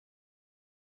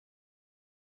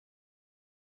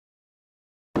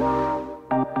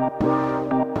이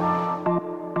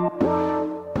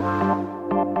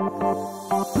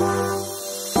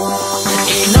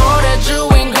노래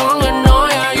주인공은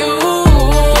너야 you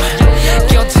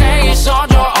곁에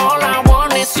있어줘 all I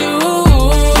want is you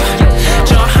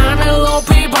저 하늘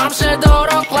높이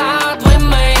밤새도록 cloud with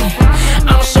me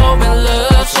I'm so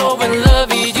in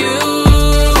love with you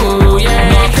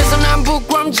yeah. 너 앞에서 난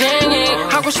부끄럼쟁이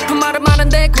하고 싶은 말은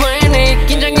많은데 괜히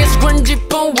긴장해서 그런지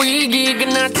분위기가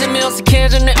날 때문에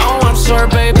어색해지네 Oh I'm sorry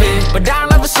baby But I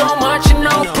love you so much you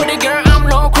know Pretty girl I'm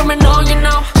no criminal you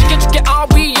know 지켜줄게 I'll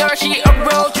be your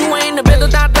hero 주인공은 배도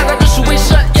다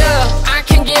따다줄수있어 yeah. I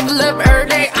can give love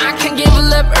errday I can give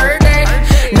love errday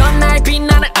넌 나의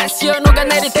빛나는 아시오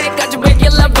녹아내릴때까지 back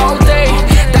your love all day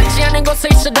닿지않는 곳에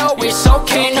있어도 it's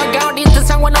okay 너가 어디있든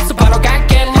상관없어 바로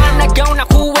갈게 만나고난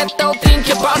후회 또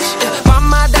think about you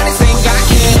밤마다 내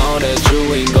생각해 너의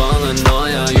주인공은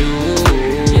너야 you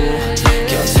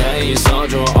곁에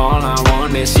있어줘 all I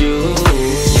want is you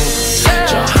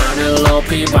저 하늘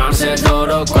높이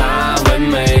밤새도록 cry with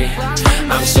me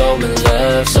I'm so in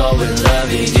love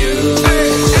with you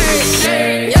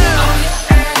yeah.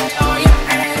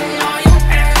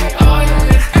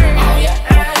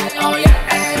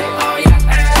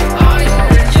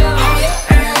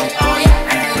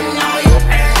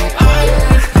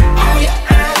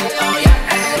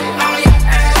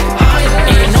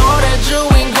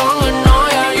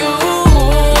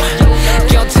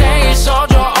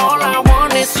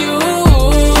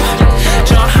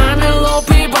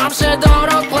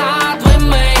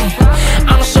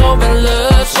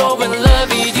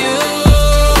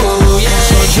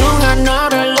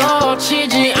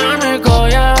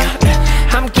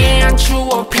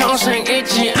 평생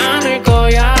잊지 않을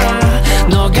거야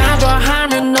너가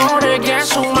좋아하는 노래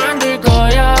계속 만들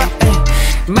거야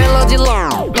멜로디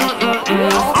long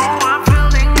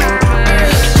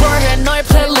Put 너의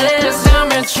플레이리스트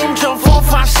하면 춤춰 4,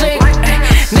 5,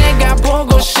 6 내가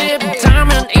보고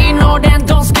싶다면 이 노래는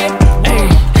don't skip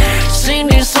Sing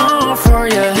this song for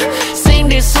you Sing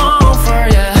this song for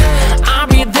you I'll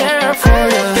be there for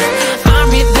you I'll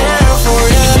be there for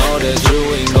you 너의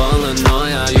주인공은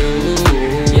너야 you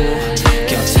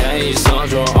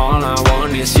있어줘 all I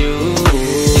want is you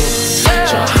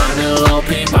저 하늘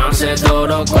높이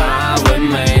밤새도록 cry with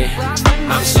me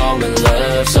I'm so in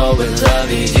love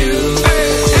with you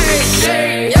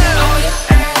yeah.